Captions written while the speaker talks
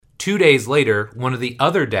2 days later, one of the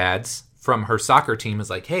other dads from her soccer team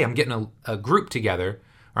is like, hey, I'm getting a group together,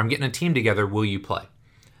 or I'm getting a team together. Will you play?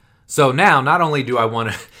 So now, not only do I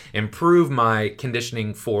want to improve my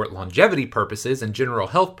conditioning for longevity purposes and general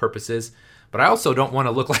health purposes, but I also don't want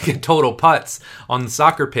to look like a total putz on the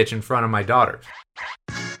soccer pitch in front of my daughter.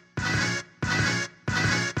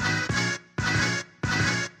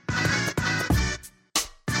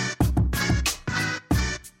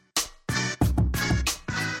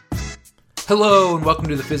 Hello, and welcome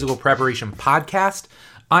to the Physical Preparation Podcast.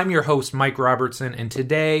 I'm your host, Mike Robertson, and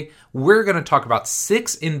today we're going to talk about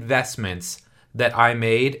 6 investments that I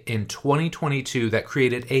made in 2022 that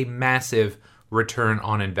created a massive return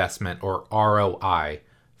on investment, or ROI,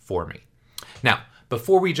 for me. Now,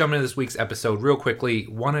 before we jump into this week's episode, real quickly,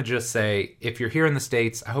 want to just say, if you're here in the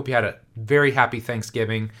States, I hope you had a very happy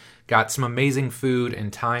Thanksgiving, got some amazing food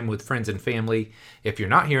and time with friends and family. If you're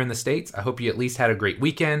not here in the States, I hope you at least had a great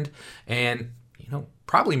weekend. And,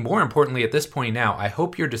 probably more importantly at this point now, I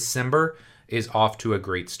hope your December is off to a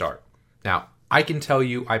great start. Now, I can tell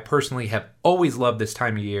you, I personally have always loved this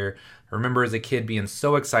time of year. I remember as a kid being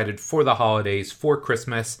so excited for the holidays, for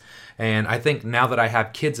Christmas, and I think now that I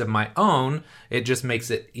have kids of my own, it just makes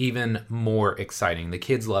it even more exciting. The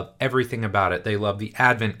kids love everything about it. They love the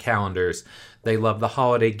advent calendars. They love the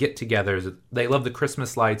holiday get-togethers. They love the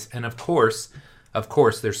Christmas lights, and of course,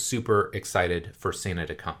 they're super excited for Santa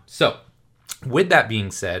to come. So, with that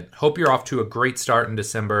being said, hope you're off to a great start in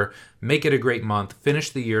December. Make it a great month.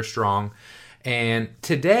 Finish the year strong. And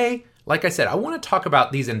today, like I said, I want to talk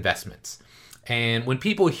about these investments. And when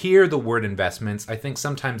people hear the word investments, I think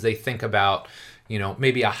sometimes they think about,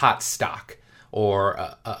 maybe a hot stock or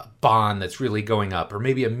a bond that's really going up, or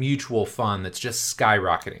maybe a mutual fund that's just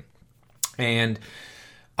skyrocketing. And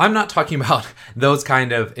I'm not talking about those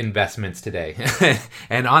kind of investments today.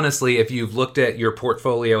 And honestly, if you've looked at your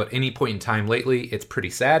portfolio at any point in time lately, it's pretty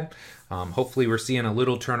sad. Hopefully we're seeing a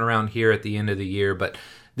little turnaround here at the end of the year. But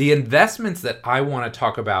the investments that I want to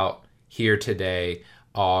talk about here today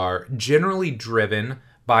are generally driven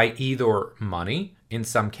by either money in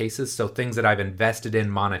some cases, so things that I've invested in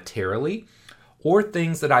monetarily, or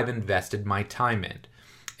things that I've invested my time in.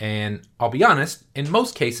 And I'll be honest, in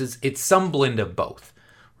most cases, it's some blend of both.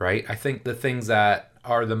 Right? I think the things that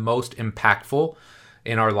are the most impactful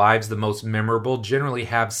in our lives, the most memorable, generally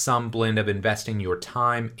have some blend of investing your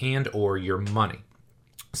time and or your money.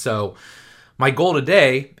 So my goal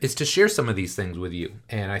today is to share some of these things with you.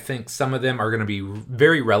 And I think some of them are going to be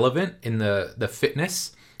very relevant in the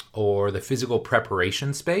fitness or the physical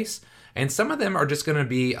preparation space. And some of them are just going to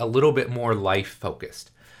be a little bit more life focused.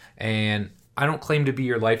 And I don't claim to be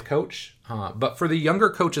your life coach, but for the younger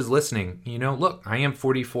coaches listening, look, I am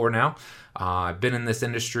 44 now. I've been in this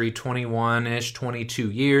industry 21-ish,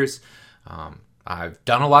 22 years. I've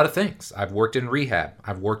done a lot of things. I've worked in rehab.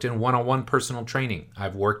 I've worked in one-on-one personal training.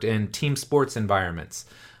 I've worked in team sports environments.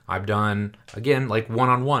 I've done, again, like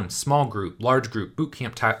one-on-one, small group, large group, boot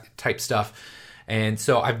camp type stuff. And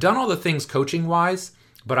so I've done all the things coaching-wise,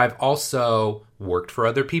 but I've also worked for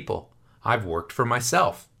other people. I've worked for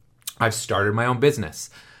myself. I've started my own business.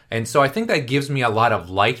 And so I think that gives me a lot of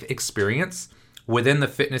life experience within the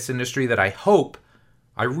fitness industry that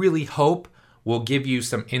I really hope will give you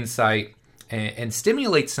some insight and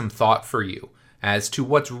stimulate some thought for you as to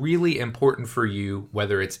what's really important for you,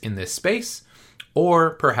 whether it's in this space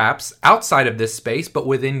or perhaps outside of this space, but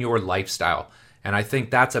within your lifestyle. And I think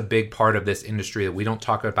that's a big part of this industry that we don't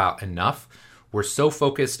talk about enough. We're so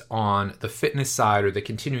focused on the fitness side or the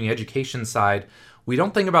continuing education side, we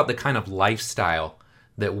don't think about the kind of lifestyle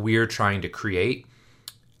that we're trying to create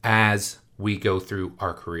as we go through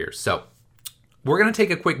our careers. So we're going to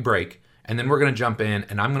take a quick break, and then we're going to jump in,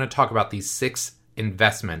 and I'm going to talk about these 6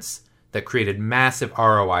 investments that created massive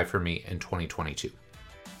ROI for me in 2022.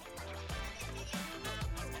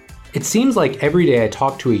 It seems like every day I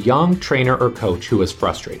talk to a young trainer or coach who is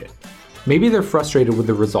frustrated. Maybe they're frustrated with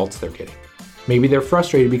the results they're getting. Maybe they're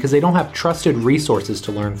frustrated because they don't have trusted resources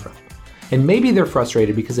to learn from. And maybe they're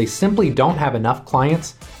frustrated because they simply don't have enough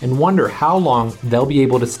clients and wonder how long they'll be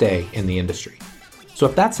able to stay in the industry. So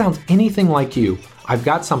if that sounds anything like you, I've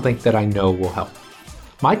got something that I know will help.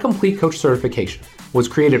 My Complete Coach certification was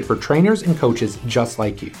created for trainers and coaches just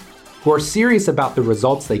like you, who are serious about the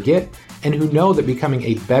results they get and who know that becoming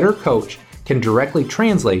a better coach can directly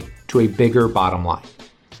translate to a bigger bottom line.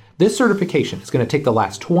 This certification is going to take the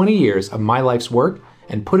last 20 years of my life's work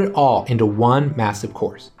and put it all into one massive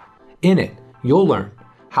course. In it, you'll learn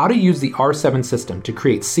how to use the R7 system to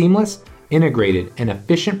create seamless, integrated, and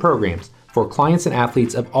efficient programs for clients and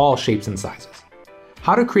athletes of all shapes and sizes.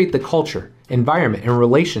 How to create the culture, environment, and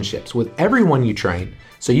relationships with everyone you train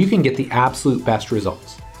so you can get the absolute best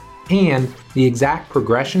results. And the exact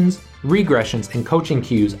progressions, regressions, and coaching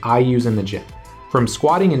cues I use in the gym, from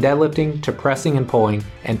squatting and deadlifting to pressing and pulling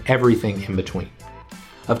and everything in between.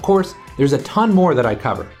 Of course, there's a ton more that I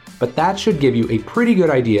cover, but that should give you a pretty good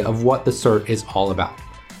idea of what the cert is all about.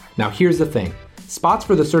 Now here's the thing, spots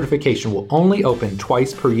for the certification will only open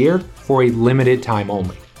twice per year for a limited time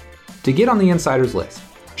only. To get on the insiders list,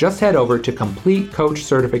 just head over to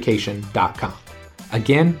CompleteCoachCertification.com.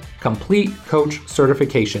 Again,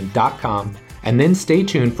 CompleteCoachCertification.com, and then stay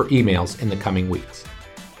tuned for emails in the coming weeks.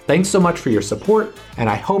 Thanks so much for your support, and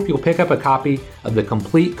I hope you'll pick up a copy of the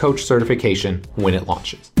Complete Coach Certification when it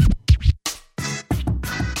launches.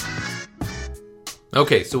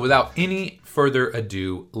 Okay, so without any further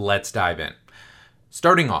ado, let's dive in.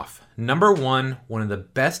 Starting off, number one of the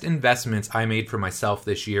best investments I made for myself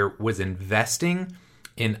this year was investing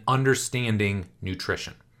in understanding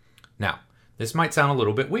nutrition. Now, this might sound a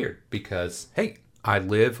little bit weird because, hey, I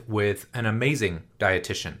live with an amazing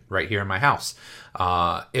dietitian right here in my house.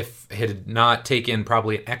 If it had not taken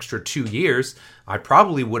probably an extra 2 years, I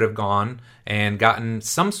probably would have gone and gotten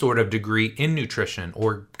some sort of degree in nutrition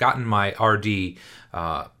or gotten my RD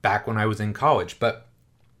back when I was in college. But,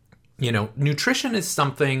 you know, nutrition is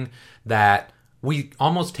something that we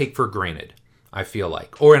almost take for granted, I feel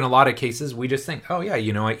like. Or in a lot of cases, we just think, oh yeah,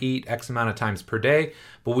 you know, I eat X amount of times per day,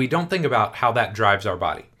 but we don't think about how that drives our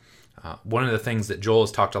body. One of the things that Joel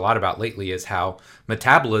has talked a lot about lately is how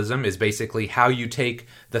metabolism is basically how you take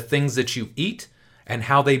the things that you eat and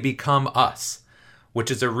how they become us, which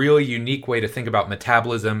is a really unique way to think about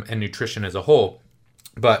metabolism and nutrition as a whole.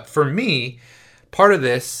 But for me, part of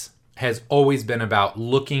this has always been about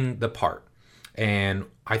looking the part. And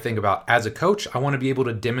I think about, as a coach, I want to be able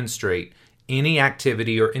to demonstrate any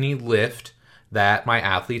activity or any lift that my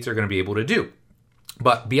athletes are going to be able to do.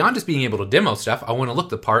 But beyond just being able to demo stuff, I want to look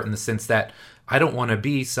the part in the sense that I don't want to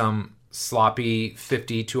be some sloppy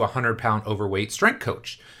 50 to 100 pound overweight strength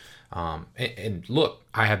coach. And look,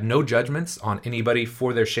 I have no judgments on anybody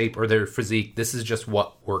for their shape or their physique. This is just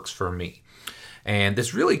what works for me. And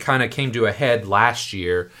this really kind of came to a head last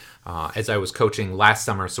year as I was coaching last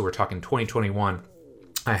summer. So we're talking 2021.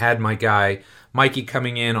 I had my guy Mikey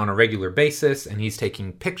coming in on a regular basis, and he's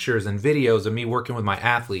taking pictures and videos of me working with my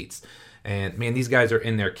athletes. And man, these guys are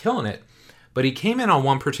in there killing it. But he came in on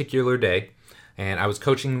one particular day, and I was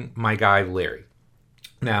coaching my guy Larry.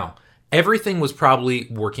 Now, everything was probably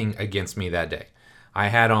working against me that day. I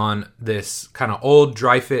had on this kind of old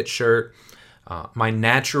dry fit shirt. My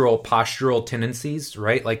natural postural tendencies,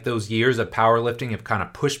 right? Like those years of powerlifting have kind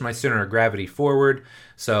of pushed my center of gravity forward.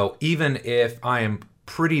 So even if I am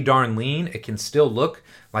pretty darn lean, it can still look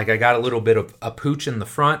like I got a little bit of a pooch in the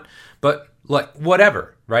front. But like,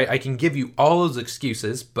 whatever, right? I can give you all those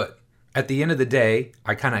excuses, but at the end of the day,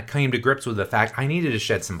 I kind of came to grips with the fact I needed to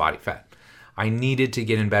shed some body fat. I needed to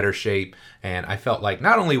get in better shape, and I felt like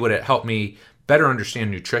not only would it help me better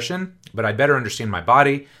understand nutrition, but I better understand my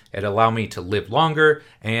body. It'd allow me to live longer,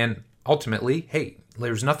 and ultimately, hey,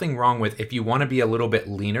 there's nothing wrong with, if you want to be a little bit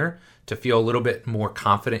leaner, to feel a little bit more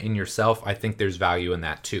confident in yourself, I think there's value in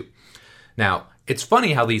that too. Now, it's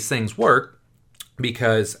funny how these things work,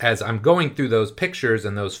 because as I'm going through those pictures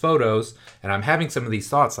and those photos, and I'm having some of these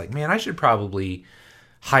thoughts like, man, I should probably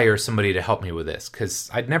hire somebody to help me with this, because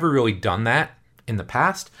I'd never really done that in the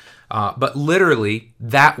past. But literally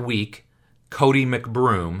that week, Cody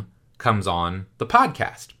McBroom comes on the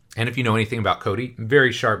podcast. And if you know anything about Cody,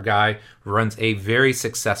 very sharp guy, runs a very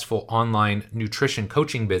successful online nutrition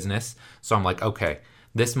coaching business. So I'm like, okay,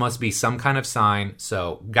 this must be some kind of sign.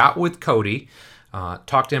 So got with Cody,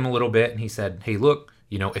 talked to him a little bit, and he said, hey, look,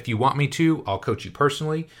 you know, if you want me to, I'll coach you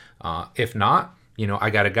personally. If not, you know, I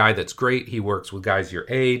got a guy that's great. He works with guys your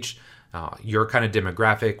age, your kind of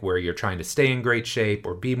demographic where you're trying to stay in great shape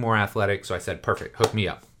or be more athletic. So I said, perfect, hook me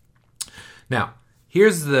up. Now,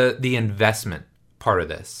 here's the investment part of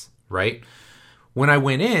this, right? When I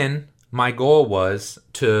went in, my goal was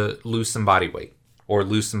to lose some body weight or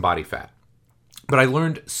lose some body fat. But I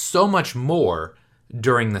learned so much more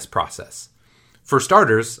during this process. For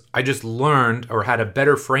starters, I just learned or had a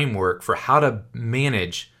better framework for how to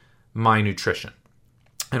manage my nutrition.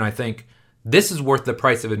 And I think this is worth the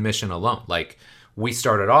price of admission alone. Like, we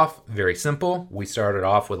started off very simple. We started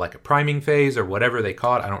off with like a priming phase or whatever they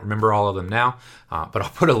call it. I don't remember all of them now, but I'll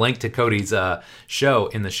put a link to Cody's show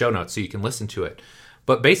in the show notes so you can listen to it.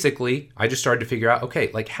 But basically, I just started to figure out,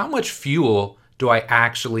 okay, like how much fuel do I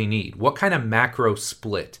actually need? What kind of macro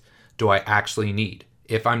split do I actually need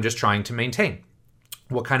if I'm just trying to maintain?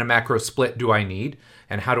 What kind of macro split do I need?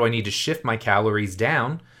 And how do I need to shift my calories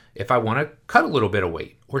down if I want to cut a little bit of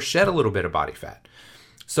weight or shed a little bit of body fat?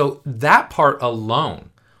 So that part alone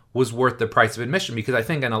was worth the price of admission, because I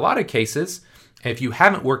think in a lot of cases, if you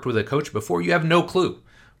haven't worked with a coach before, you have no clue,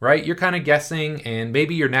 right? You're kind of guessing, and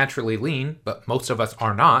maybe you're naturally lean, but most of us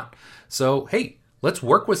are not. So, hey, let's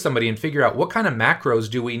work with somebody and figure out what kind of macros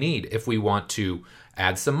do we need if we want to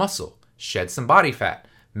add some muscle, shed some body fat,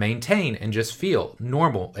 maintain and just feel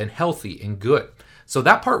normal and healthy and good. So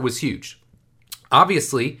that part was huge.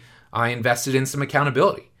 Obviously, I invested in some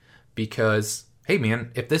accountability because, hey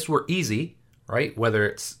man, if this were easy, right, whether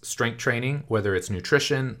it's strength training, whether it's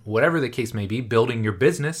nutrition, whatever the case may be, building your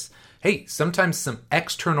business, hey, sometimes some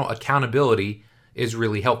external accountability is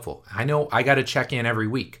really helpful. I know I got to check in every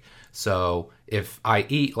week. So if I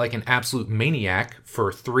eat like an absolute maniac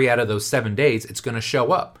for 3 out of those 7 days, it's going to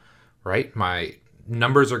show up, right? My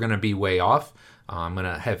numbers are going to be way off. I'm going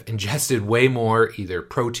to have ingested way more either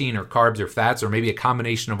protein or carbs or fats, or maybe a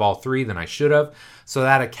combination of all three than I should have. So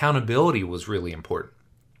that accountability was really important.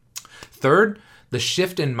 Third, the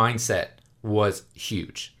shift in mindset was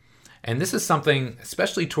huge. And this is something,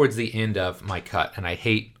 especially towards the end of my cut, and I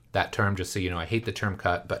hate that term, just so you know, I hate the term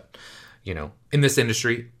cut, but you know, in this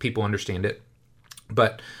industry, people understand it.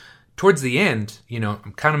 But towards the end, you know,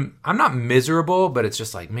 I'm not miserable, but it's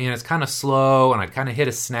just like, man, it's kind of slow, and I kind of hit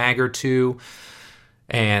a snag or two.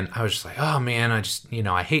 And I was just like, oh man,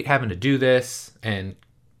 I hate having to do this. And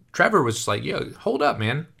Trevor was just like, yo, hold up,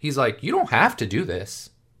 man. He's like, you don't have to do this.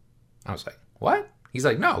 I was like, what? He's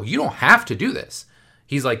like, no, you don't have to do this.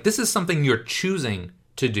 He's like, this is something you're choosing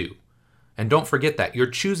to do. And don't forget that you're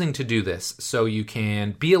choosing to do this so you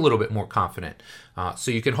can be a little bit more confident,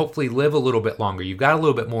 so you can hopefully live a little bit longer. You've got a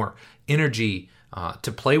little bit more energy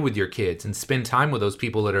to play with your kids and spend time with those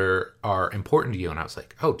people that are important to you. And I was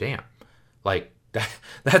like, oh, damn, like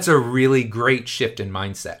that's a really great shift in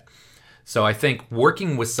mindset. So I think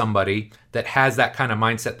working with somebody that has that kind of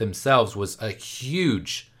mindset themselves was a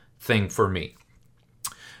huge thing for me.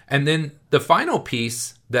 And then the final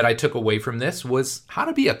piece that I took away from this was how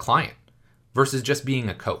to be a client versus just being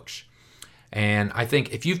a coach. And I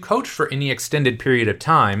think if you've coached for any extended period of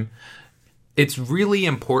time, it's really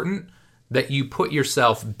important that you put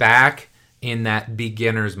yourself back in that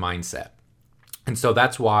beginner's mindset. And so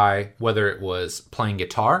that's why, whether it was playing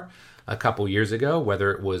guitar a couple years ago,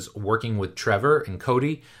 whether it was working with Trevor and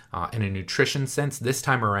Cody in a nutrition sense this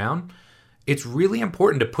time around, it's really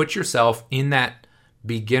important to put yourself in that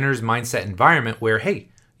beginner's mindset environment where, hey,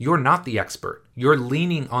 you're not the expert. You're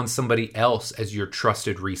leaning on somebody else as your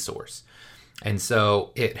trusted resource. And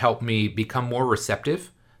so it helped me become more receptive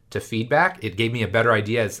to feedback. It gave me a better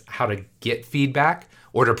idea as how to get feedback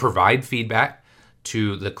or to provide feedback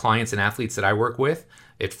to the clients and athletes that I work with.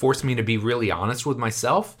 It forced me to be really honest with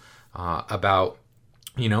myself about,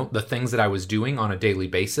 you know, the things that I was doing on a daily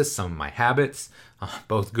basis, some of my habits,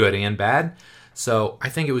 both good and bad. So I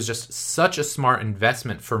think it was just such a smart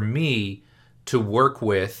investment for me to work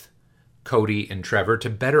with Cody and Trevor to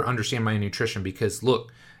better understand my nutrition, because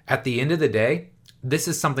look, at the end of the day, this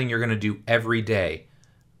is something you're going to do every day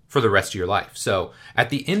for the rest of your life. So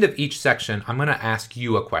at the end of each section, I'm going to ask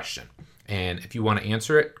you a question. And if you want to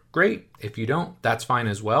answer it, great. If you don't, that's fine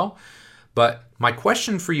as well. But my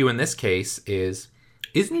question for you in this case is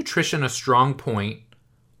nutrition a strong point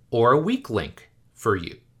or a weak link for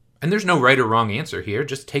you? And there's no right or wrong answer here.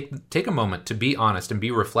 Just take a moment to be honest and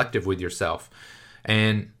be reflective with yourself.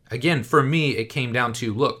 And again, for me, it came down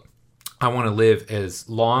to, look, I want to live as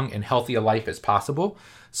long and healthy a life as possible.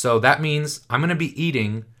 So that means I'm going to be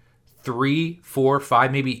eating 3, 4,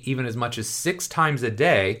 5, maybe even as much as 6 times a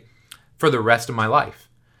day for the rest of my life.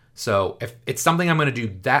 So if it's something I'm going to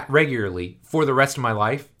do that regularly for the rest of my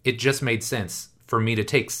life, it just made sense for me to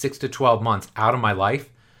take 6 to 12 months out of my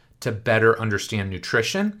life to better understand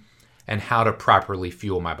nutrition and how to properly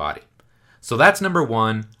fuel my body. So that's number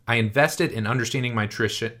one. I invested in understanding my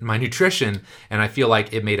nutrition, and I feel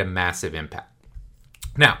like it made a massive impact.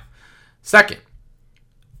 Now, second,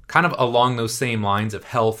 kind of along those same lines of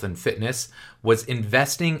health and fitness, was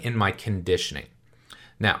investing in my conditioning.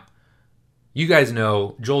 Now, you guys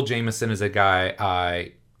know Joel Jamieson is a guy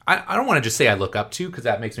I don't want to just say I look up to, because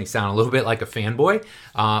that makes me sound a little bit like a fanboy,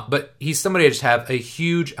 but he's somebody I just have a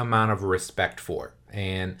huge amount of respect for.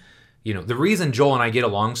 And you know, the reason Joel and I get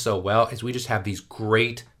along so well is we just have these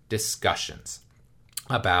great discussions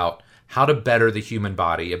about how to better the human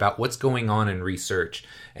body, about what's going on in research.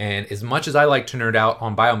 And as much as I like to nerd out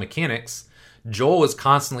on biomechanics, Joel is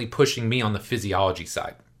constantly pushing me on the physiology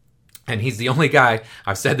side. And he's the only guy,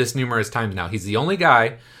 I've said this numerous times now, he's the only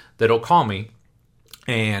guy that'll call me,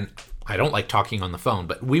 and I don't like talking on the phone,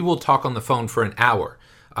 but we will talk on the phone for an hour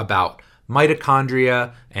about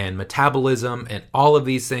mitochondria and metabolism and all of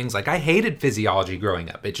these things. Like, I hated physiology growing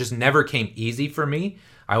up. It just never came easy for me.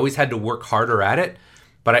 I always had to work harder at it.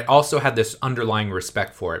 But I also had this underlying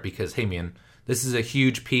respect for it because, hey man, this is a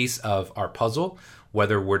huge piece of our puzzle,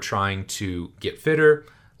 whether we're trying to get fitter,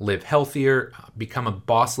 live healthier, become a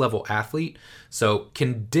boss level athlete. So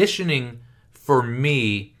conditioning for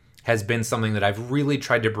me has been something that I've really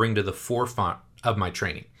tried to bring to the forefront of my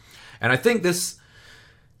training. And I think this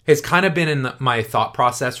has kind of been in my thought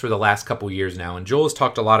process for the last couple years now. And Joel has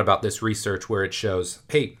talked a lot about this research where it shows,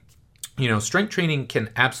 hey, strength training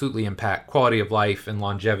can absolutely impact quality of life and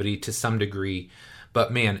longevity to some degree.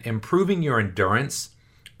 But man, improving your endurance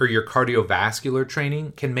or your cardiovascular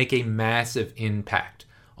training can make a massive impact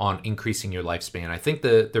on increasing your lifespan. I think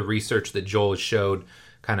the research that Joel has showed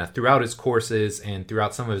kind of throughout his courses and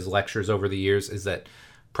throughout some of his lectures over the years is that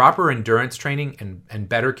proper endurance training and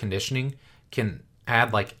better conditioning can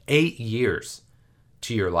add like 8 years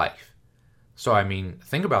to your life. So, I mean,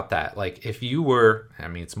 think about that. Like, if you were,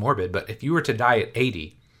 it's morbid, but if you were to die at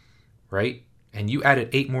 80, right, and you added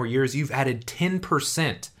 8 more years, you've added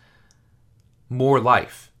 10% more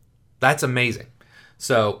life. That's amazing.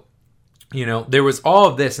 So, there was all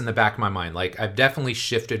of this in the back of my mind. Like, I've definitely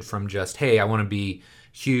shifted from just, hey, I want to be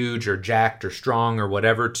huge or jacked or strong or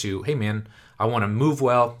whatever to, hey, man, I want to move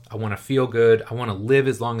well. I want to feel good. I want to live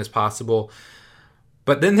as long as possible.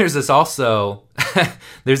 But then there's this also,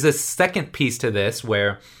 there's this second piece to this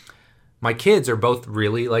where my kids are both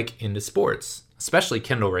really like into sports, especially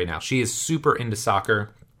Kendall right now. She is super into soccer.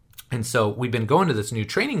 And so we've been going to this new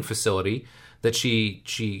training facility that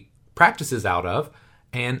she practices out of.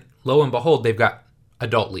 And lo and behold, they've got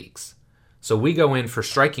adult leagues. So we go in for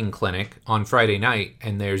striking clinic on Friday night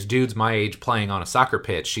and there's dudes my age playing on a soccer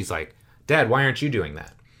pitch. She's like, Dad, why aren't you doing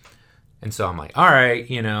that? And so I'm like, all right,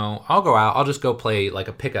 I'll go out. I'll just go play like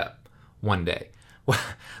a pickup one day.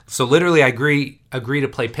 So literally I agree to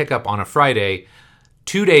play pickup on a Friday.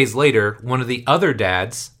 2 days later, one of the other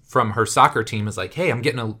dads from her soccer team is like, hey, I'm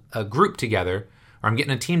getting a group together, or I'm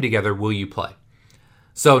getting a team together. Will you play?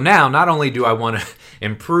 So now not only do I want to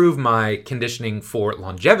improve my conditioning for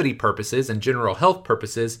longevity purposes and general health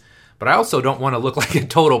purposes, but I also don't want to look like a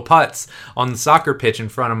total putz on the soccer pitch in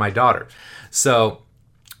front of my daughter. So,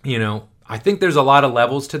 I think there's a lot of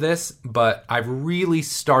levels to this, but I've really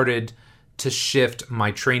started to shift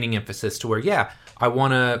my training emphasis to where, I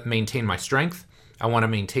want to maintain my strength. I want to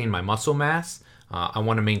maintain my muscle mass. I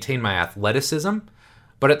want to maintain my athleticism.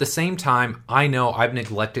 But at the same time, I know I've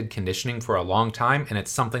neglected conditioning for a long time, and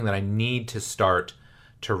it's something that I need to start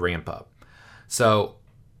to ramp up. So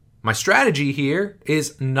my strategy here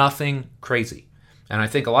is nothing crazy. And I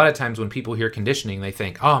think a lot of times when people hear conditioning, they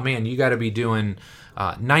think, oh man, you got to be doing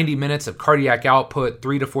 90 minutes of cardiac output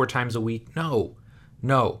 3 to 4 times a week. No.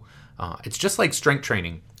 It's just like strength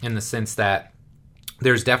training in the sense that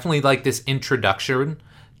there's definitely like this introduction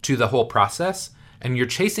to the whole process, and you're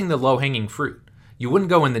chasing the low-hanging fruit. You wouldn't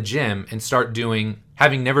go in the gym and start doing,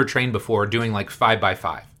 having never trained before, doing like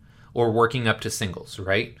 5x5 or working up to singles,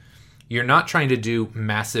 right? You're not trying to do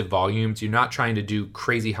massive volumes. You're not trying to do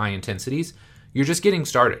crazy high intensities. You're just getting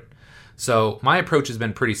started. So my approach has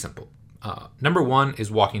been pretty simple. Number one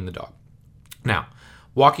is walking the dog. Now,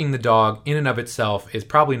 walking the dog in and of itself is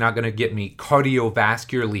probably not going to get me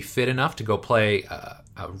cardiovascularly fit enough to go play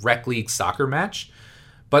a rec league soccer match,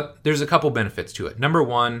 but there's a couple benefits to it. Number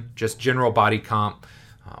one, just general body comp.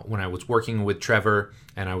 When I was working with Trevor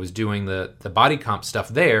and I was doing the body comp stuff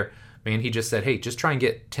there, man, he just said, hey, just try and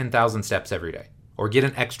get 10,000 steps every day or get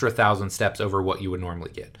an extra 1,000 steps over what you would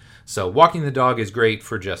normally get. So walking the dog is great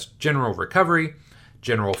for just general recovery,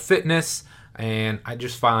 general fitness, and I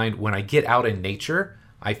just find when I get out in nature,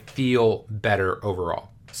 I feel better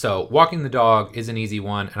overall. So walking the dog is an easy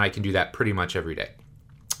one, and I can do that pretty much every day.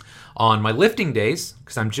 On my lifting days,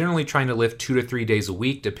 because I'm generally trying to lift 2 to 3 days a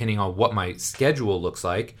week, depending on what my schedule looks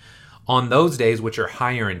like, on those days, which are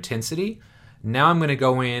higher intensity, now I'm going to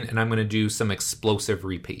go in and I'm going to do some explosive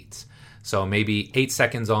repeats. So maybe 8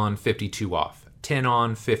 seconds on, 52 off, 10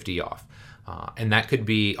 on, 50 off. And that could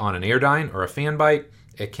be on an Airdyne or a fan bike.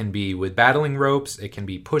 It can be with battling ropes. It can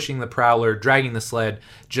be pushing the prowler, dragging the sled,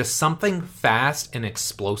 just something fast and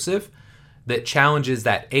explosive that challenges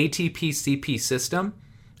that ATP-CP system.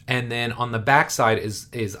 And then on the backside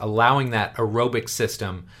is allowing that aerobic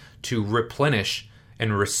system to replenish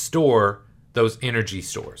and restore those energy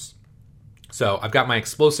stores. So I've got my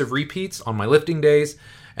explosive repeats on my lifting days.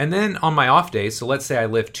 And then on my off days, so let's say I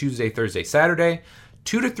lift Tuesday, Thursday, Saturday,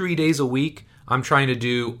 2 to 3 days a week, I'm trying to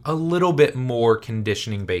do a little bit more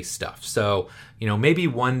conditioning based stuff. So, maybe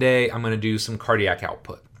one day I'm going to do some cardiac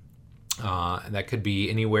output. That could be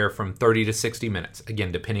anywhere from 30 to 60 minutes,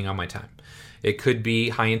 again, depending on my time. It could be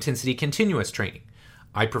high intensity continuous training.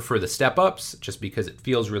 I prefer the step ups just because it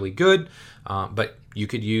feels really good, but you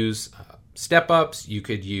could use step ups, you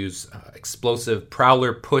could use explosive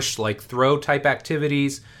prowler push like throw type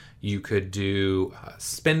activities, you could do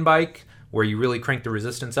spin bike where you really crank the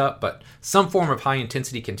resistance up, but some form of high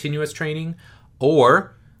intensity continuous training.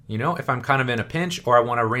 Or, if I'm kind of in a pinch or I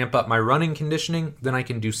want to ramp up my running conditioning, then I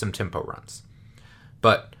can do some tempo runs.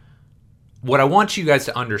 But what I want you guys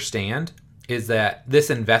to understand is that this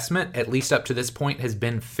investment, at least up to this point, has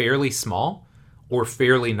been fairly small or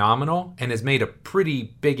fairly nominal and has made a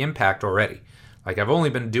pretty big impact already. Like, I've only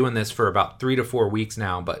been doing this for about 3 to 4 weeks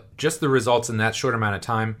now, but just the results in that short amount of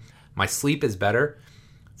time, my sleep is better.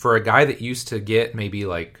 For a guy that used to get maybe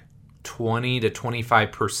like 20 to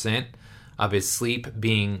 25% of his sleep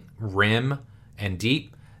being REM and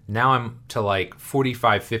deep, now I'm to like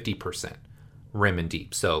 45, 50% REM and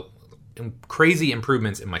deep. So crazy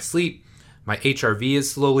improvements in my sleep. My HRV is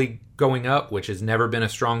slowly going up, which has never been a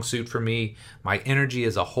strong suit for me. My energy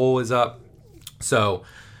as a whole is up. So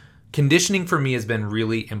conditioning for me has been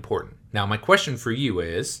really important. Now, my question for you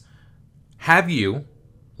is, have you,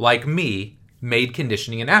 like me, made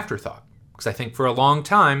conditioning an afterthought? Because I think for a long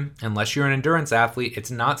time, unless you're an endurance athlete, it's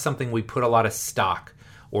not something we put a lot of stock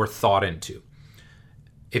or thought into.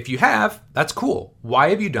 If you have, that's cool. Why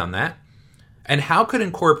have you done that? And how could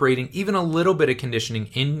incorporating even a little bit of conditioning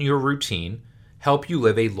in your routine help you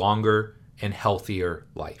live a longer and healthier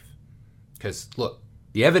life? Because look,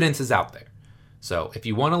 the evidence is out there. So if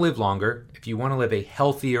you want to live longer, if you want to live a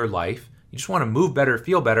healthier life, you just want to move better,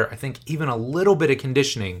 feel better, I think even a little bit of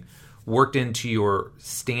conditioning worked into your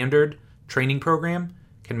standard training program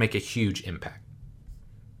can make a huge impact.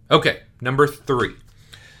 Okay, number 3,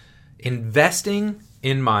 investing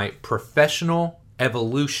in my professional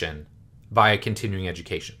evolution via continuing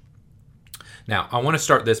education. Now, I want to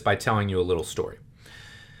start this by telling you a little story.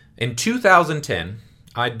 In 2010,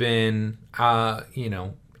 I'd been,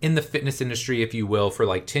 in the fitness industry, if you will, for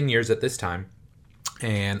like 10 years at this time.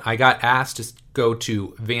 And I got asked to go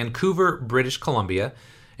to Vancouver, British Columbia,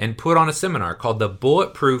 and put on a seminar called the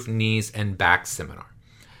Bulletproof Knees and Back Seminar.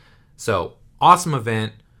 So, awesome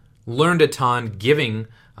event, learned a ton giving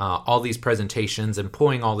all these presentations and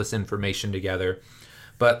pulling all this information together.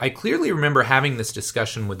 But I clearly remember having this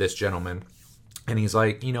discussion with this gentleman, and he's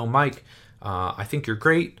like, Mike, I think you're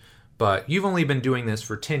great, but you've only been doing this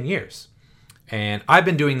for 10 years, and I've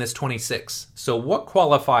been doing this 26. So what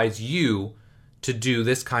qualifies you to do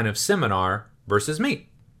this kind of seminar versus me?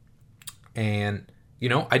 And,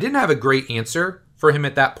 I didn't have a great answer for him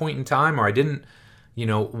at that point in time, or I didn't,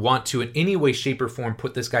 want to in any way, shape, or form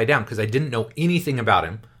put this guy down because I didn't know anything about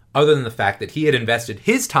him other than the fact that he had invested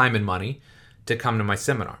his time and money to come to my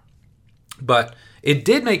seminar. But it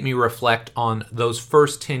did make me reflect on those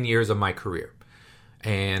first 10 years of my career.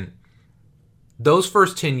 And those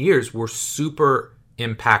first 10 years were super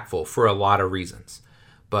impactful for a lot of reasons.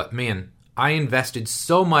 But man, I invested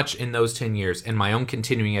so much in those 10 years in my own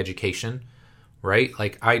continuing education, right?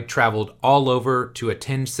 Like, I traveled all over to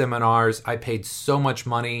attend seminars. I paid so much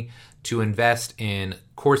money to invest in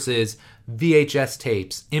courses, VHS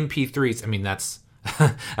tapes, MP3s. I mean, that's,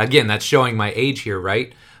 again, that's showing my age here,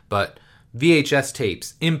 right? But VHS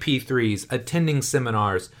tapes, MP3s, attending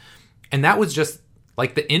seminars, and that was just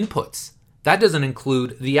like the inputs. That doesn't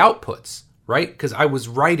include the outputs, right? Because I was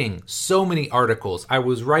writing so many articles. I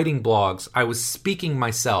was writing blogs. I was speaking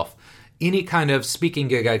myself. Any kind of speaking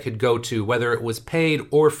gig I could go to, whether it was paid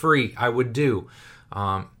or free, I would do.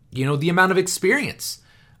 The amount of experience.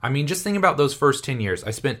 I mean, just think about those first 10 years.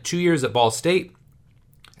 I spent 2 years at Ball State,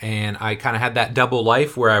 and I kind of had that double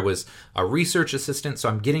life where I was a research assistant, so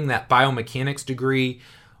I'm getting that biomechanics degree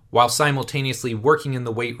while simultaneously working in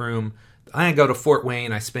the weight room. I go to Fort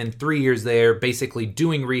Wayne. I spend 3 years there basically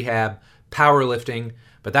doing rehab, powerlifting.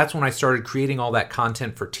 But that's when I started creating all that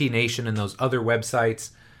content for T-Nation and those other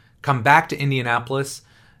websites. Come back to Indianapolis.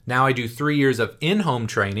 Now I do 3 years of in-home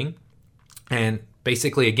training. And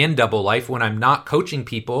basically, again, double life. When I'm not coaching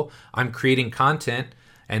people, I'm creating content.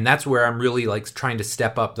 And that's where I'm really like trying to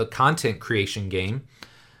step up the content creation game.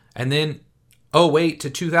 And then 2008 to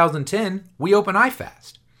 2010, we open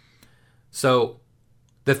iFast. So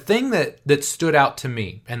the thing that stood out to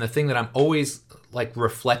me, and the thing that I'm always like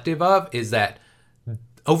reflective of, is that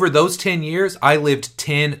over those 10 years, I lived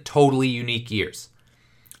 10 totally unique years.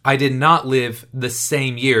 I did not live the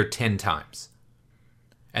same year 10 times.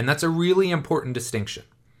 And that's a really important distinction.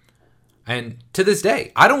 And to this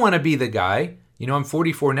day, I don't want to be the guy, I'm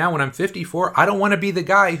 44 now. When I'm 54, I don't want to be the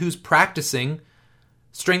guy who's practicing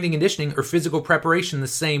strength and conditioning or physical preparation the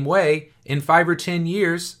same way in 5 or 10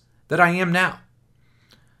 years that I am now.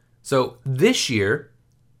 So this year,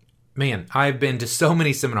 man, I've been to so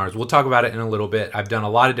many seminars. We'll talk about it in a little bit. I've done a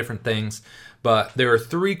lot of different things, but there are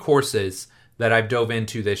 3 courses that I've dove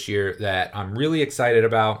into this year that I'm really excited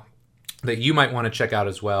about that you might want to check out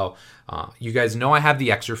as well. You guys know I have the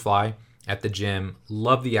Exerfly at the gym.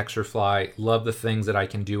 Love the Exerfly. Love the things that I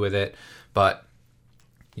can do with it. But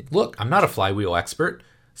look, I'm not a flywheel expert,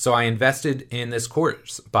 so I invested in this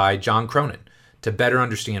course by John Cronin to better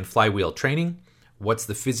understand flywheel training. What's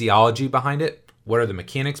the physiology behind it? What are the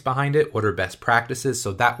mechanics behind it? What are best practices?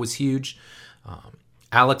 So that was huge.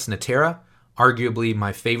 Alex Natera, arguably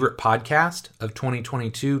my favorite podcast of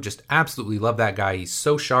 2022. Just absolutely love that guy. He's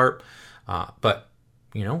so sharp. But,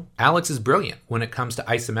 Alex is brilliant when it comes to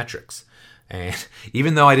isometrics. And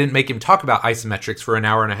even though I didn't make him talk about isometrics for an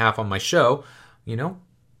hour and a half on my show,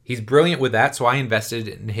 he's brilliant with that. So I invested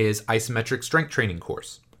in his isometric strength training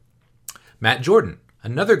course. Matt Jordan,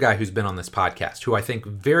 another guy who's been on this podcast, who I think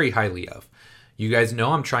very highly of. You guys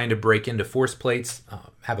know I'm trying to break into force plates,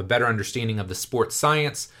 have a better understanding of the sports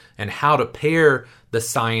science and how to pair the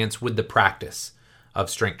science with the practice of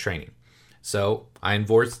strength training. So I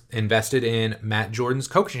invested in Matt Jordan's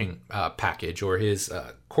coaching package or his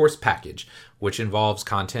course package, which involves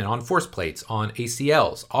content on force plates, on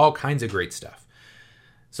ACLs, all kinds of great stuff.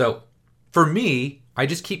 So for me, I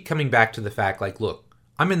just keep coming back to the fact look,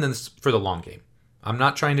 I'm in this for the long game. I'm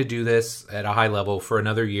not trying to do this at a high level for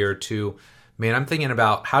another year or two. Man, I'm thinking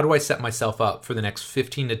about how do I set myself up for the next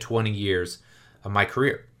 15 to 20 years of my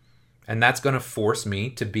career? And that's going to force me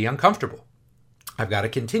to be uncomfortable. I've got to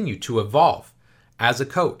continue to evolve as a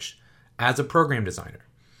coach, as a program designer.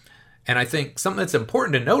 And I think something that's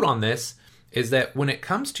important to note on this is that when it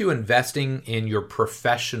comes to investing in your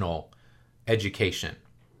professional education,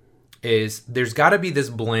 there's got to be this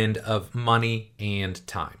blend of money and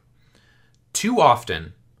time. Too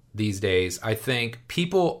often these days, I think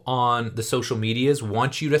people on the social medias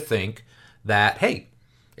want you to think that, hey,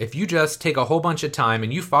 if you just take a whole bunch of time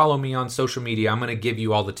and you follow me on social media, I'm going to give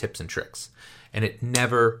you all the tips and tricks. And it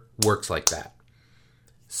never works like that.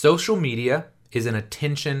 Social media is an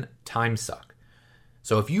attention time suck.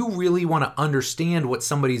 So if you really want to understand what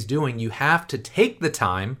somebody's doing, you have to take the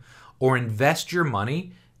time or invest your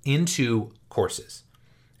money into courses.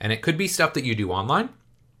 And it could be stuff that you do online,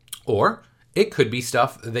 or it could be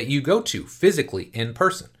stuff that you go to physically in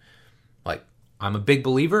person. I'm a big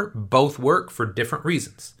believer, both work for different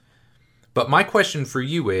reasons. But my question for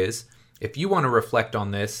you is, if you want to reflect on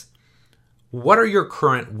this, what are your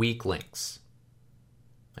current weak links?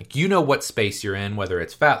 What space you're in, whether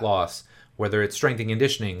it's fat loss, whether it's strength and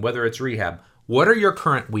conditioning, whether it's rehab. What are your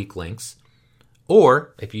current weak links?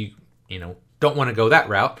 Or if you don't want to go that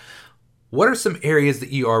route, what are some areas that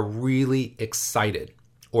you are really excited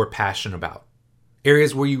or passionate about?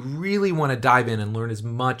 Areas where you really want to dive in and learn as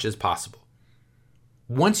much as possible.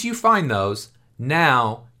 Once you find those,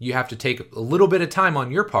 now you have to take a little bit of time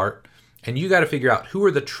on your part and you got to figure out who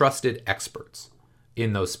are the trusted experts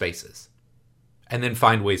in those spaces and then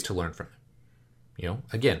find ways to learn from them.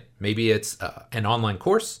 Again, maybe it's an online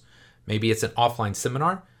course, maybe it's an offline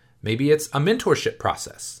seminar, maybe it's a mentorship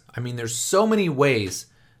process. There's so many ways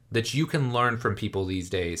that you can learn from people these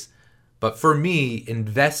days. But for me,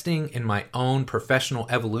 investing in my own professional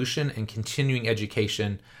evolution and continuing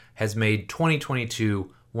education has made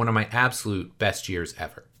 2022 one of my absolute best years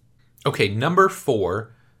ever. Okay, number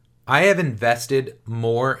 4, I have invested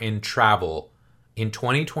more in travel in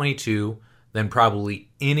 2022 than probably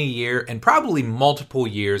any year and probably multiple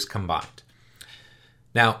years combined.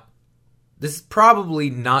 Now, this is probably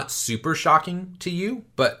not super shocking to you,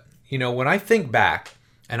 but when I think back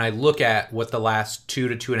and I look at what the last 2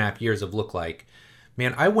 to 2.5 years have looked like,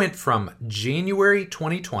 man, I went from January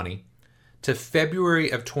 2020 to February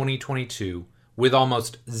of 2022 with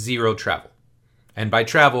almost zero travel. And by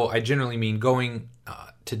travel, I generally mean going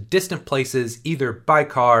to distant places, either by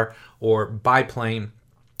car or by plane.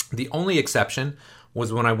 The only exception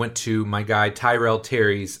was when I went to my guy Tyrell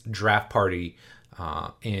Terry's draft party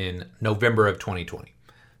in November of 2020.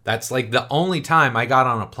 That's the only time I got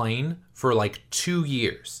on a plane for 2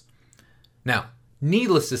 years. Now,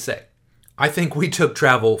 needless to say, I think we took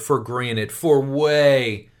travel for granted for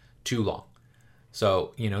way too long.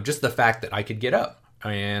 So, just the fact that I could get up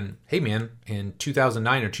and, hey man, in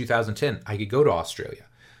 2009 or 2010, I could go to Australia.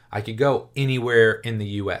 I could go anywhere in the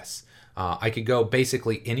US. I could go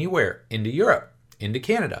basically anywhere into Europe, into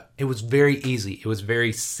Canada. It was very easy. It was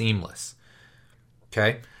very seamless.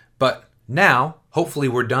 Okay. But now, hopefully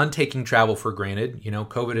we're done taking travel for granted.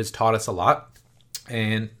 COVID has taught us a lot.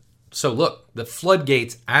 And So look, the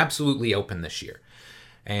floodgates absolutely opened this year.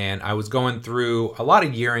 And I was going through a lot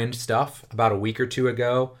of year-end stuff about a week or two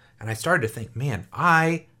ago, and I started to think, man,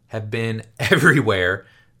 I have been everywhere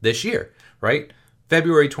this year, right?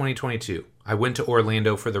 February 2022, I went to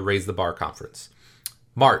Orlando for the Raise the Bar conference.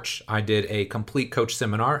 March, I did a complete coach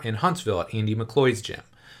seminar in Huntsville at Andy McCloy's gym.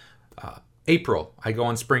 April, I go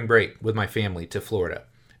on spring break with my family to Florida.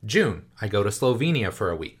 June, I go to Slovenia for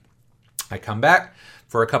a week. I come back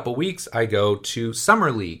for a couple weeks. I go to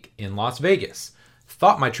Summer League in Las Vegas.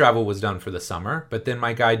 Thought my travel was done for the summer, but then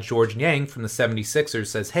my guy George Yang from the 76ers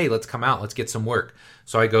says, hey, let's come out, let's get some work.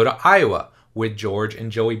 So I go to Iowa with George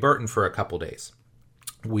and Joey Burton for a couple days.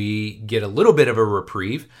 We get a little bit of a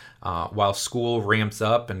reprieve while school ramps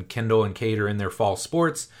up and Kendall and Kate are in their fall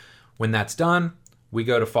sports. When that's done, we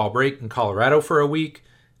go to fall break in Colorado for a week,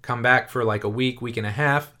 come back for like a week, week and a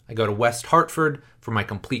half. I go to West Hartford for my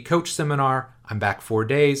complete coach seminar. I'm back 4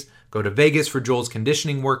 days. Go to Vegas for Joel's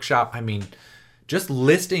conditioning workshop. I mean, just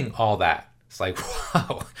listing all that, it's like,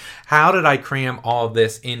 wow, how did I cram all of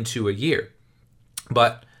this into a year?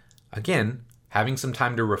 But again, having some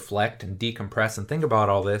time to reflect and decompress and think about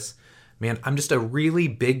all this, man, I'm just a really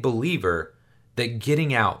big believer that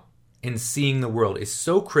getting out and seeing the world is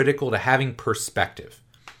so critical to having perspective.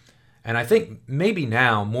 And I think maybe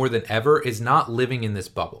now more than ever is not living in this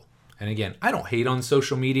bubble. And again, I don't hate on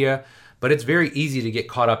social media, but it's very easy to get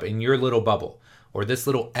caught up in your little bubble or this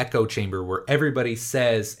little echo chamber where everybody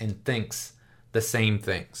says and thinks the same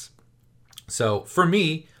things. So for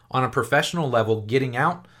me, on a professional level, getting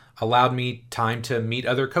out allowed me time to meet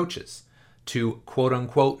other coaches, to quote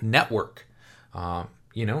unquote network.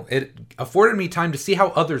 It afforded me time to see how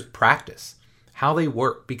others practice, how they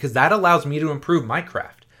work, because that allows me to improve my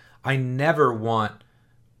craft. I never want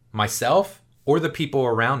myself or the people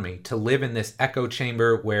around me to live in this echo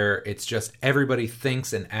chamber where it's just everybody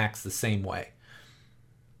thinks and acts the same way.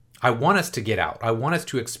 I want us to get out. I want us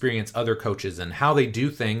to experience other coaches and how they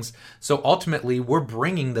do things. So ultimately, we're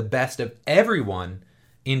bringing the best of everyone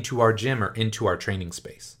into our gym or into our training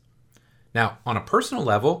space. Now, on a personal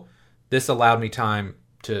level, this allowed me time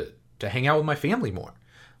to hang out with my family more.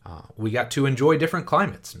 We got to enjoy different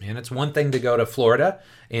climates. Man, it's one thing to go to Florida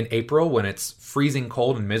in April when it's freezing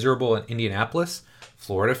cold and miserable in Indianapolis.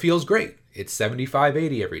 Florida feels great. It's 75,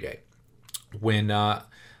 80 every day. When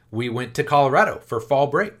we went to Colorado for fall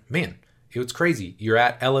break, man, it was crazy. You're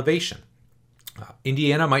at elevation.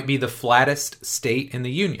 Indiana might be the flattest state in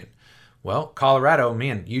the union. Well, Colorado,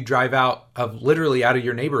 man, you drive literally out of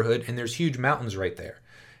your neighborhood and there's huge mountains right there.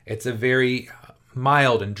 It's a very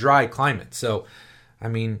mild and dry climate. So, I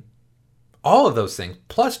mean, all of those things,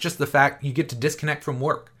 plus just the fact you get to disconnect from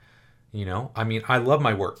work. I love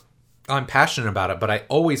my work. I'm passionate about it, but I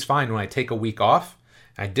always find when I take a week off,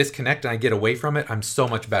 I disconnect and I get away from it, I'm so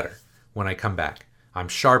much better when I come back. I'm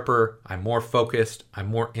sharper, I'm more focused, I'm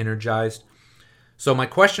more energized. So my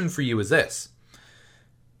question for you is this.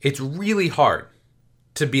 It's really hard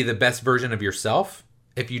to be the best version of yourself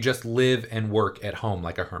if you just live and work at home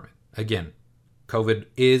like a hermit. Again, COVID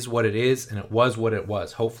is what it is and it was what it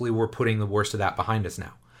was. Hopefully we're putting the worst of that behind us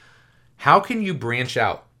now. How can you branch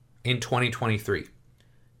out in 2023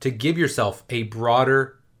 to give yourself a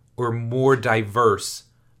broader or more diverse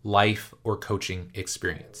life or coaching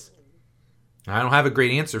experience? Now, I don't have a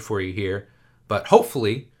great answer for you here, but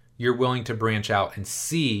hopefully you're willing to branch out and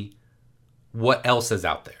see what else is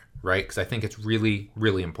out there, right? Because I think it's really,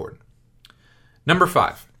 really important. Number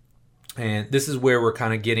 5, and this is where we're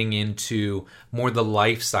kind of getting into more the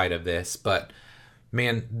life side of this, but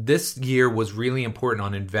man, this year was really important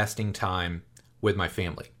on investing time with my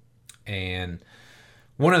family. And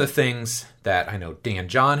one of the things that I know Dan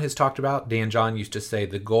John has talked about, Dan John used to say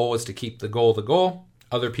the goal is to keep the goal the goal.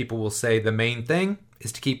 Other people will say the main thing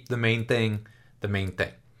is to keep the main thing the main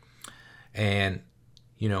thing. And,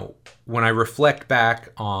 when I reflect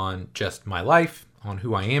back on just my life, on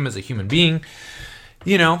who I am as a human being,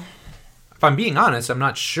 if I'm being honest, I'm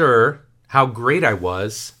not sure how great I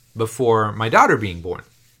was before my daughter being born.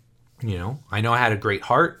 I know I had a great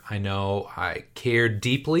heart. I know I cared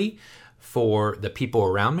deeply for the people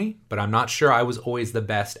around me, but I'm not sure I was always the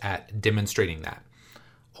best at demonstrating that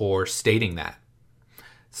or stating that.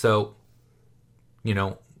 So,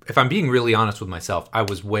 if I'm being really honest with myself, I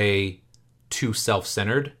was way too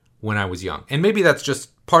self-centered when I was young. And maybe that's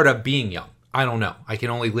just part of being young. I don't know. I can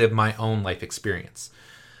only live my own life experience.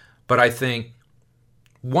 But I think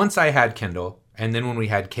once I had Kendall, and then when we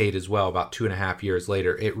had Kate as well, about 2.5 years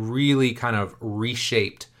later, it really kind of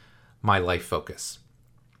reshaped my life focus.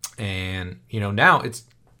 And, now it's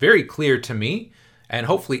very clear to me and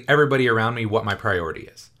hopefully everybody around me what my priority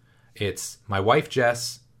is. It's my wife,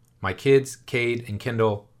 Jess, My kids, Cade and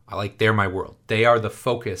Kendall, they're my world. They are the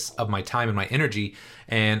focus of my time and my energy.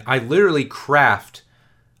 And I literally craft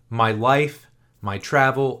my life, my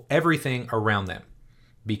travel, everything around them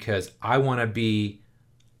because I want to be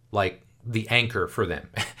like the anchor for them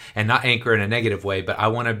and not anchor in a negative way, but I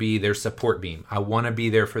want to be their support beam. I want to be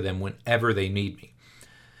there for them whenever they need me.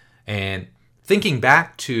 And thinking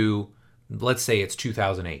back to, let's say it's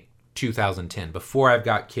 2008, 2010, before I've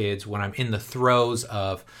got kids, when I'm in the throes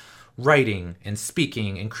of writing and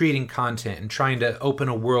speaking and creating content and trying to open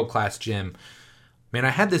a world-class gym, man, I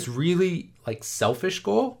had this really selfish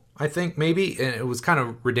goal, I think maybe, and it was kind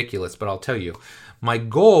of ridiculous, but I'll tell you, my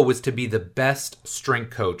goal was to be the best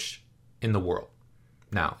strength coach in the world.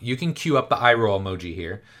 Now, you can cue up the eye roll emoji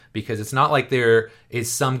here because it's not like there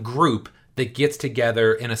is some group that gets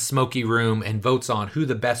together in a smoky room and votes on who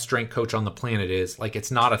the best strength coach on the planet is.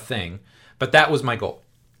 It's not a thing, but that was my goal.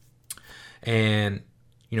 And,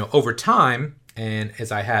 over time, and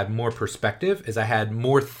as I had more perspective, as I had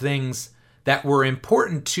more things that were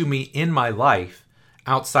important to me in my life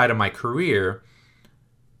outside of my career,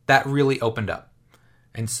 that really opened up.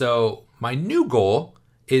 And so my new goal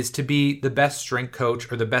is to be the best strength coach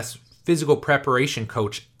or the best physical preparation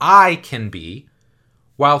coach I can be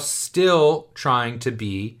while still trying to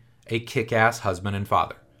be a kick-ass husband and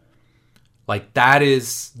father. That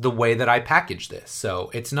is the way that I package this. So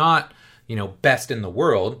it's not, best in the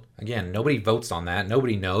world. Again, nobody votes on that.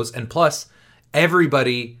 Nobody knows. And plus,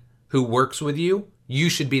 everybody who works with you, you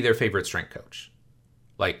should be their favorite strength coach.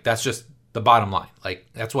 That's just the bottom line.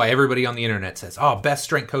 That's why everybody on the internet says, oh, best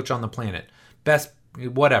strength coach on the planet. Best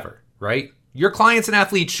whatever, right? Your clients and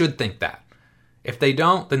athletes should think that. If they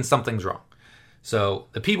don't, then something's wrong. So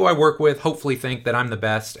the people I work with hopefully think that I'm the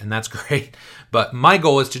best, and that's great. But my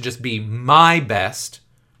goal is to just be my best,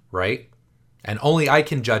 right? And only I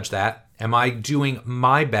can judge that. Am I doing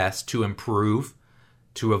my best to improve,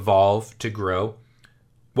 to evolve, to grow,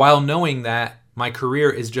 while knowing that my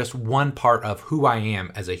career is just one part of who I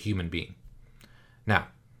am as a human being? Now,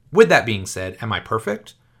 with that being said, am I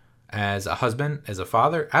perfect as a husband, as a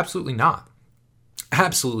father? Absolutely not.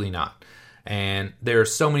 Absolutely not. And there are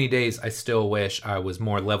so many days I still wish I was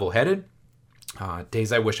more level-headed,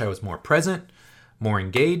 days I wish I was more present, more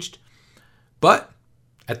engaged. But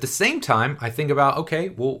at the same time, I think about, okay,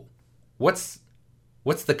 well, what's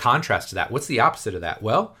the contrast to that? What's the opposite of that?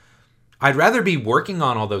 Well, I'd rather be working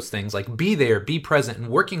on all those things, be there, be present, and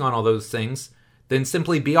working on all those things than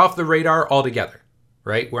simply be off the radar altogether,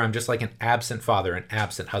 right? Where I'm just like an absent father, an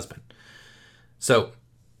absent husband. So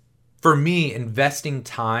for me, investing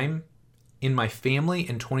time in my family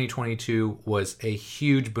in 2022 was a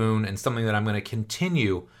huge boon and something that I'm going to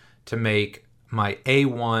continue to make my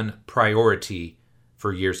A1 priority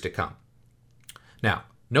for years to come. Now,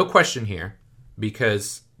 no question here,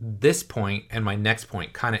 because this point and my next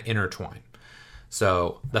point kind of intertwine.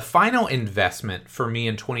 So the final investment for me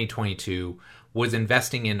in 2022 was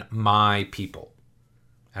investing in my people.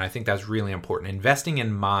 And I think that's really important, investing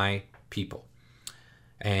in my people.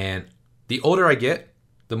 And the older I get,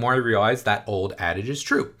 the more I realize that old adage is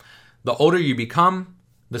true. The older you become,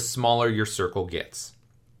 the smaller your circle gets.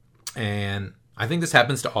 And I think this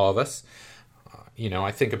happens to all of us.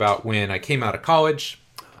 I think about when I came out of college,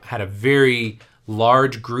 I had a very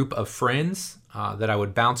large group of friends that I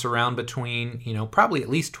would bounce around between, probably at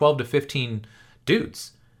least 12 to 15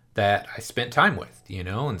 dudes that I spent time with,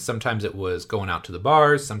 and sometimes it was going out to the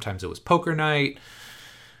bars, sometimes it was poker night,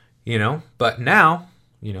 but now,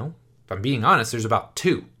 if I'm being honest, there's about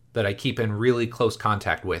 2 that I keep in really close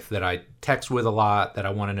contact with, that I text with a lot, that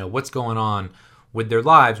I want to know what's going on with their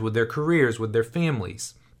lives, with their careers, with their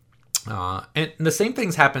families. And the same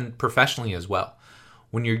things happen professionally as well.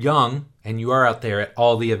 When you're young and you are out there at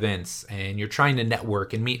all the events and you're trying to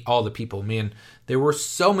network and meet all the people, man, there were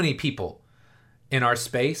so many people in our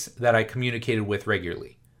space that I communicated with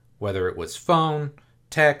regularly, whether it was phone,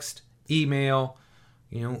 text, email,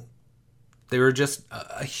 there were just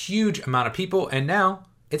a huge amount of people. And now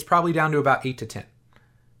it's probably down to about 8 to 10,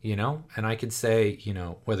 and I could say,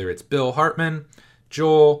 whether it's Bill Hartman,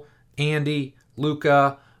 Joel, Andy,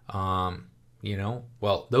 Luca,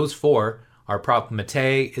 those 4 are probably,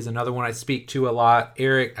 Matei is another one I speak to a lot.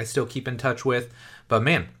 Eric, I still keep in touch with, but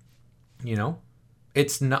man,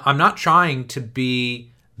 I'm not trying to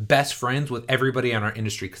be best friends with everybody in our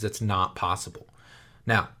industry because it's not possible.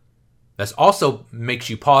 Now, this also makes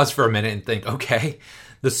you pause for a minute and think, okay,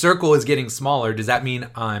 the circle is getting smaller. Does that mean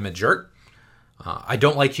I'm a jerk? I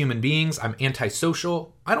don't like human beings. I'm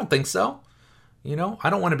antisocial. I don't think so. I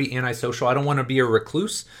don't want to be antisocial. I don't want to be a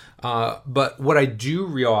recluse. But what I do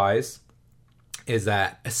realize is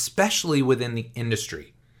that, especially within the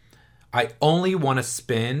industry, I only want to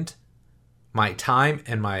spend my time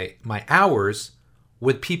and my hours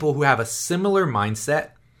with people who have a similar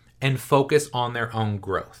mindset and focus on their own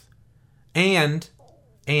growth. And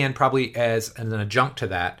probably as an adjunct to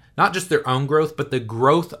that, not just their own growth, but the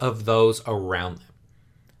growth of those around them.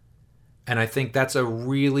 And I think that's a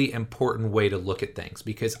really important way to look at things,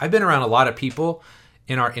 because I've been around a lot of people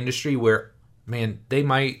in our industry where, man, they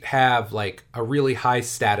might have like a really high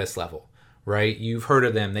status level, right? You've heard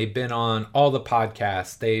of them. They've been on all the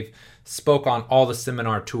podcasts. They've spoke on all the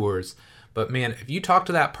seminar tours. But man, if you talk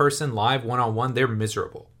to that person live one-on-one, they're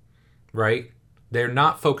miserable, right? They're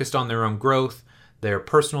not focused on their own growth. Their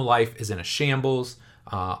personal life is in a shambles.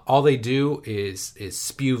 All they do is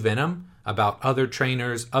spew venom about other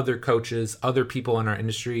trainers, other coaches, other people in our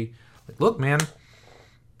industry. Like, look, man,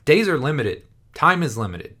 days are limited. Time is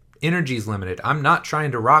limited. Energy is limited. I'm not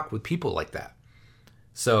trying to rock with people like that.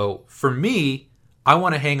 So for me, I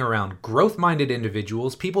want to hang around growth-minded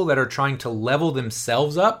individuals, people that are trying to level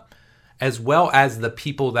themselves up, as well as the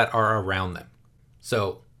people that are around them.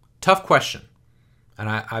 So, tough question. And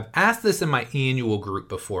I've asked this in my annual group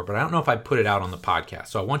before, but I don't know if I put it out on the podcast.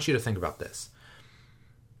 So I want you to think about this.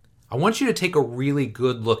 I want you to take a really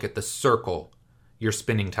good look at the circle you're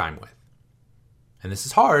spending time with. And this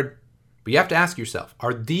is hard, but you have to ask yourself,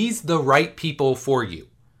 are these the right people for you?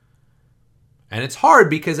 And it's hard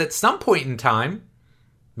because at some point in time,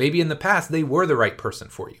 maybe in the past, they were the right person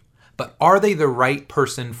for you. But are they the right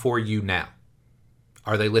person for you now?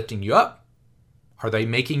 Are they lifting you up? Are they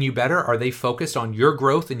making you better? Are they focused on your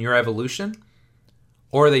growth and your evolution?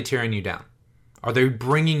 Or are they tearing you down? Are they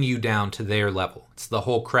bringing you down to their level? It's the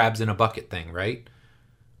whole crabs in a bucket thing, right?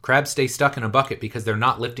 Crabs stay stuck in a bucket because they're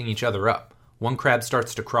not lifting each other up. One crab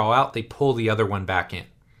starts to crawl out, they pull the other one back in.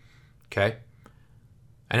 Okay?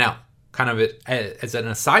 And now, kind of as an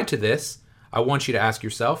aside to this, I want you to ask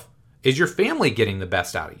yourself, is your family getting the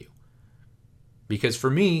best out of you? Because for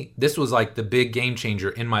me, this was like the big game changer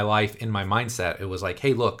in my life, in my mindset. It was like,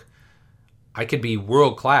 hey, look, I could be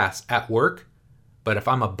world class at work, but if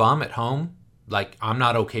I'm a bum at home, like, I'm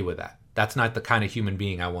not okay with that. That's not the kind of human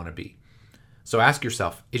being I want to be. So ask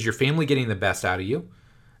yourself, is your family getting the best out of you?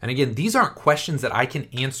 And again, these aren't questions that I can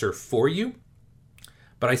answer for you,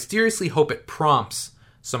 but I seriously hope it prompts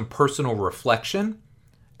some personal reflection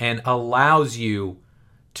and allows you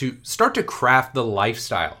to start to craft the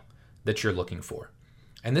lifestyle that you're looking for.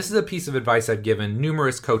 And this is a piece of advice I've given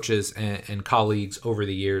numerous coaches and colleagues over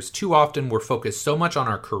the years. Too often we're focused so much on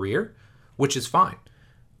our career, which is fine.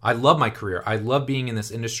 I love my career. I love being in this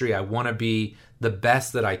industry. I want to be the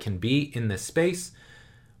best that I can be in this space.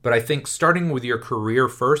 But I think starting with your career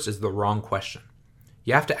first is the wrong question.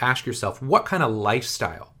 You have to ask yourself, what kind of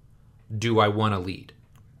lifestyle do I want to lead?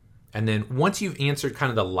 And then once you've answered kind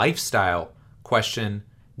of the lifestyle question,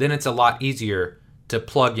 then it's a lot easier to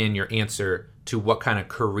plug in your answer to what kind of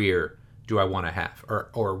career do I want to have,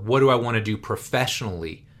 or what do I want to do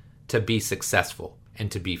professionally to be successful and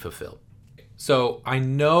to be fulfilled. So I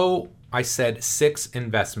know I said 6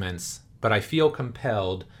 investments, but I feel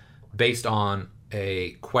compelled based on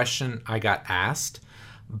a question I got asked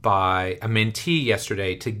by a mentee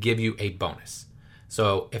yesterday to give you a bonus.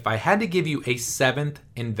 So if I had to give you a 7th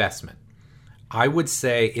investment, I would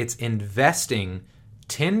say it's investing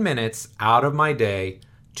 10 minutes out of my day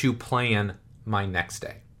to plan my next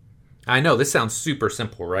day. I know this sounds super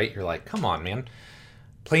simple, right? You're like, come on, man.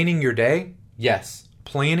 Planning your day? Yes.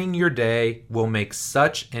 Planning your day will make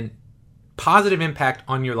such a positive impact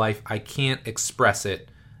on your life. I can't express it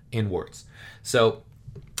in words. So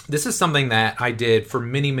this is something that I did for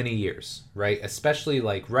many, many years, right? Especially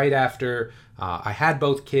like right after I had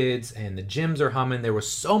both kids and the gyms are humming. There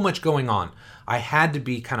was so much going on. I had to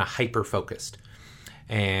be kind of hyper-focused.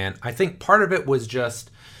 And I think part of it was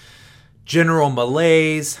just general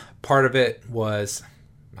malaise. Part of it was,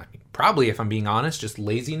 probably, if I'm being honest, just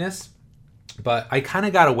laziness. But I kind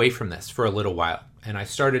of got away from this for a little while. And I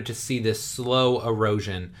started to see this slow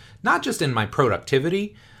erosion, not just in my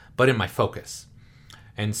productivity, but in my focus.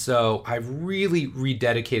 And so I've really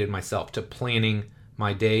rededicated myself to planning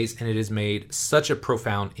my days, and it has made such a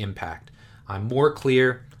profound impact. I'm more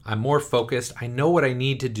clear. I'm more focused. I know what I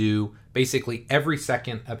need to do basically every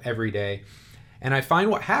second of every day. And I find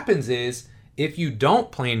what happens is if you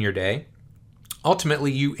don't plan your day,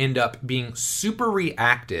 ultimately you end up being super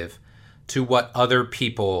reactive to what other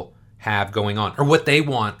people have going on or what they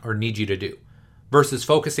want or need you to do versus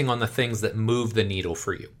focusing on the things that move the needle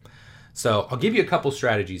for you. So I'll give you a couple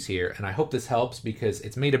strategies here, and I hope this helps because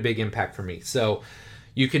it's made a big impact for me. So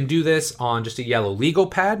You can do this on just a yellow legal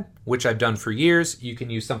pad, which I've done for years. You can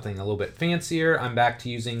use something a little bit fancier. I'm back to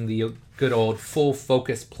using the good old Full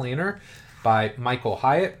Focus Planner by Michael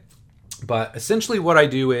Hyatt. But essentially what I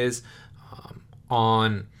do is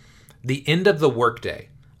on the end of the workday,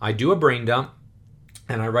 I do a brain dump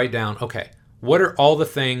and I write down, okay, what are all the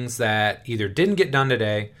things that either didn't get done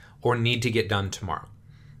today or need to get done tomorrow?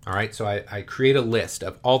 All right, so I create a list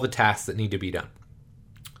of all the tasks that need to be done.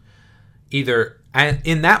 Either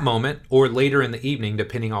in that moment or later in the evening,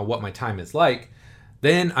 depending on what my time is like,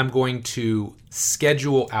 then I'm going to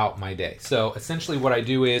schedule out my day. So essentially what I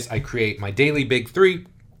do is I create my daily big three.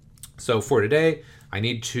 So for today, I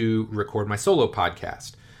need to record my solo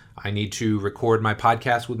podcast. I need to record my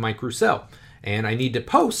podcast with Mike Roussel. And I need to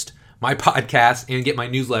post my podcast and get my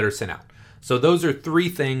newsletter sent out. So those are three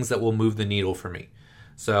things that will move the needle for me.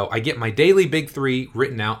 So I get my daily big three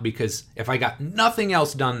written out because if I got nothing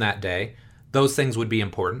else done that day, those things would be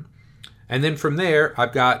important. And then from there,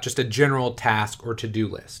 I've got just a general task or to-do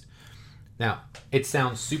list. Now, it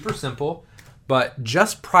sounds super simple, but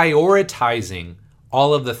just prioritizing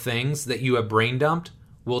all of the things that you have brain dumped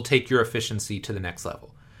will take your efficiency to the next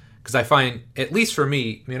level. Because I find, at least for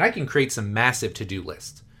me, I can create some massive to-do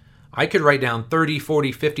lists. I could write down 30,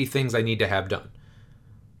 40, 50 things I need to have done.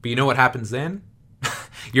 But you know what happens then?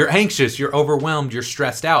 You're anxious, you're overwhelmed, you're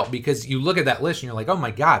stressed out because you look at that list and you're like, oh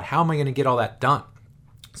my God, how am I going to get all that done?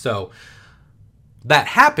 So that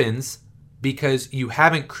happens because you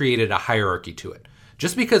haven't created a hierarchy to it.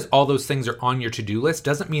 Just because all those things are on your to-do list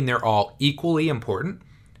doesn't mean they're all equally important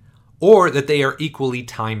or that they are equally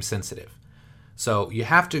time sensitive. So you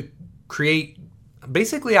have to create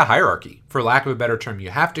basically a hierarchy, for lack of a better term.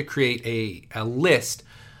 You have to create a list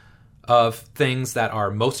of things that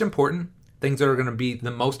are most important, things that are going to be the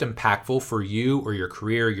most impactful for you or your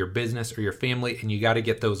career, your business, or your family, and you got to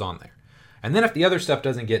get those on there. And then if the other stuff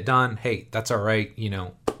doesn't get done, hey, that's all right.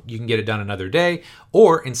 You can get it done another day.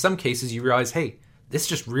 Or in some cases, you realize, hey, this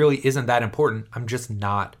just really isn't that important. I'm just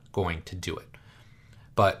not going to do it.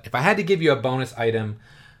 But if I had to give you a bonus item,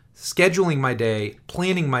 scheduling my day,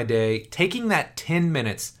 planning my day, taking that 10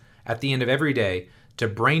 minutes at the end of every day to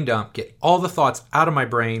brain dump, get all the thoughts out of my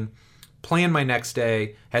brain, plan my next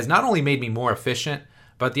day, has not only made me more efficient,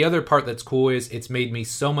 but the other part that's cool is it's made me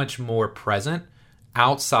so much more present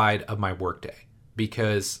outside of my workday.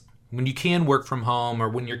 Because when you can work from home or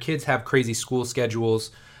when your kids have crazy school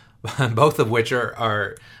schedules, both of which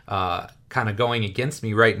are kind of going against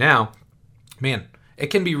me right now, man, it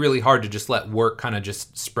can be really hard to just let work kind of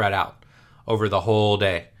just spread out over the whole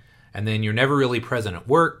day. And then you're never really present at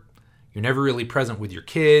work. You're never really present with your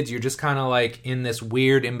kids. You're just kind of like in this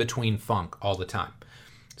weird in-between funk all the time.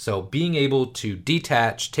 So being able to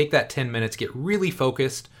detach, take that 10 minutes, get really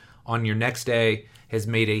focused on your next day has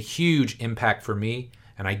made a huge impact for me.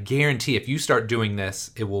 And I guarantee if you start doing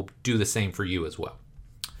this, it will do the same for you as well.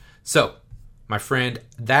 So, my friend,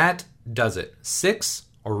 that does it. 6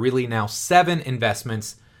 or really now 7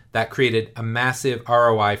 investments that created a massive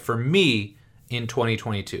ROI for me in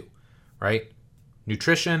 2022, right?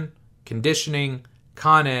 Nutrition, conditioning,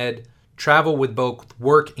 Con Ed, travel with both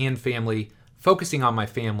work and family, focusing on my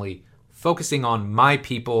family, focusing on my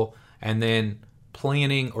people, and then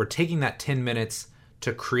planning or taking that 10 minutes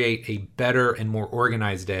to create a better and more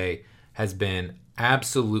organized day has been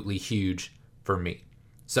absolutely huge for me.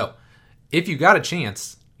 So if you got a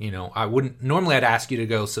chance, I'd ask you to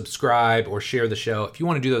go subscribe or share the show. If you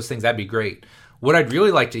want to do those things, that'd be great. What I'd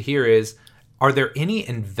really like to hear is, are there any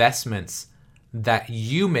investments that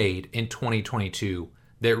you made in 2022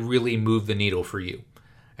 that really moved the needle for you?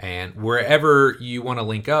 And wherever you want to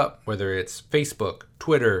link up, whether it's Facebook,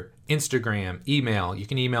 Twitter, Instagram, email, you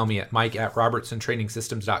can email me at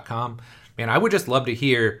mike@robertsontrainingsystems.com. Man, I would just love to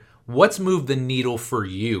hear what's moved the needle for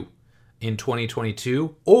you in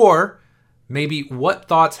 2022, or maybe what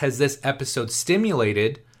thoughts has this episode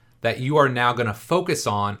stimulated that you are now going to focus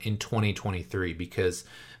on in 2023? Because,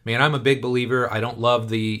 man, I'm a big believer. I don't love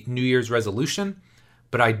the New Year's resolution,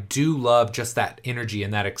 but I do love just that energy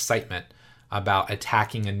and that excitement about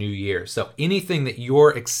attacking a new year. So anything that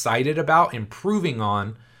you're excited about improving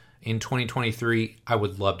on in 2023, I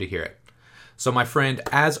would love to hear it. So my friend,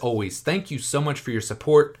 as always, thank you so much for your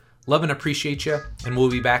support. Love and appreciate you. And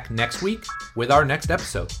we'll be back next week with our next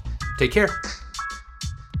episode. Take care.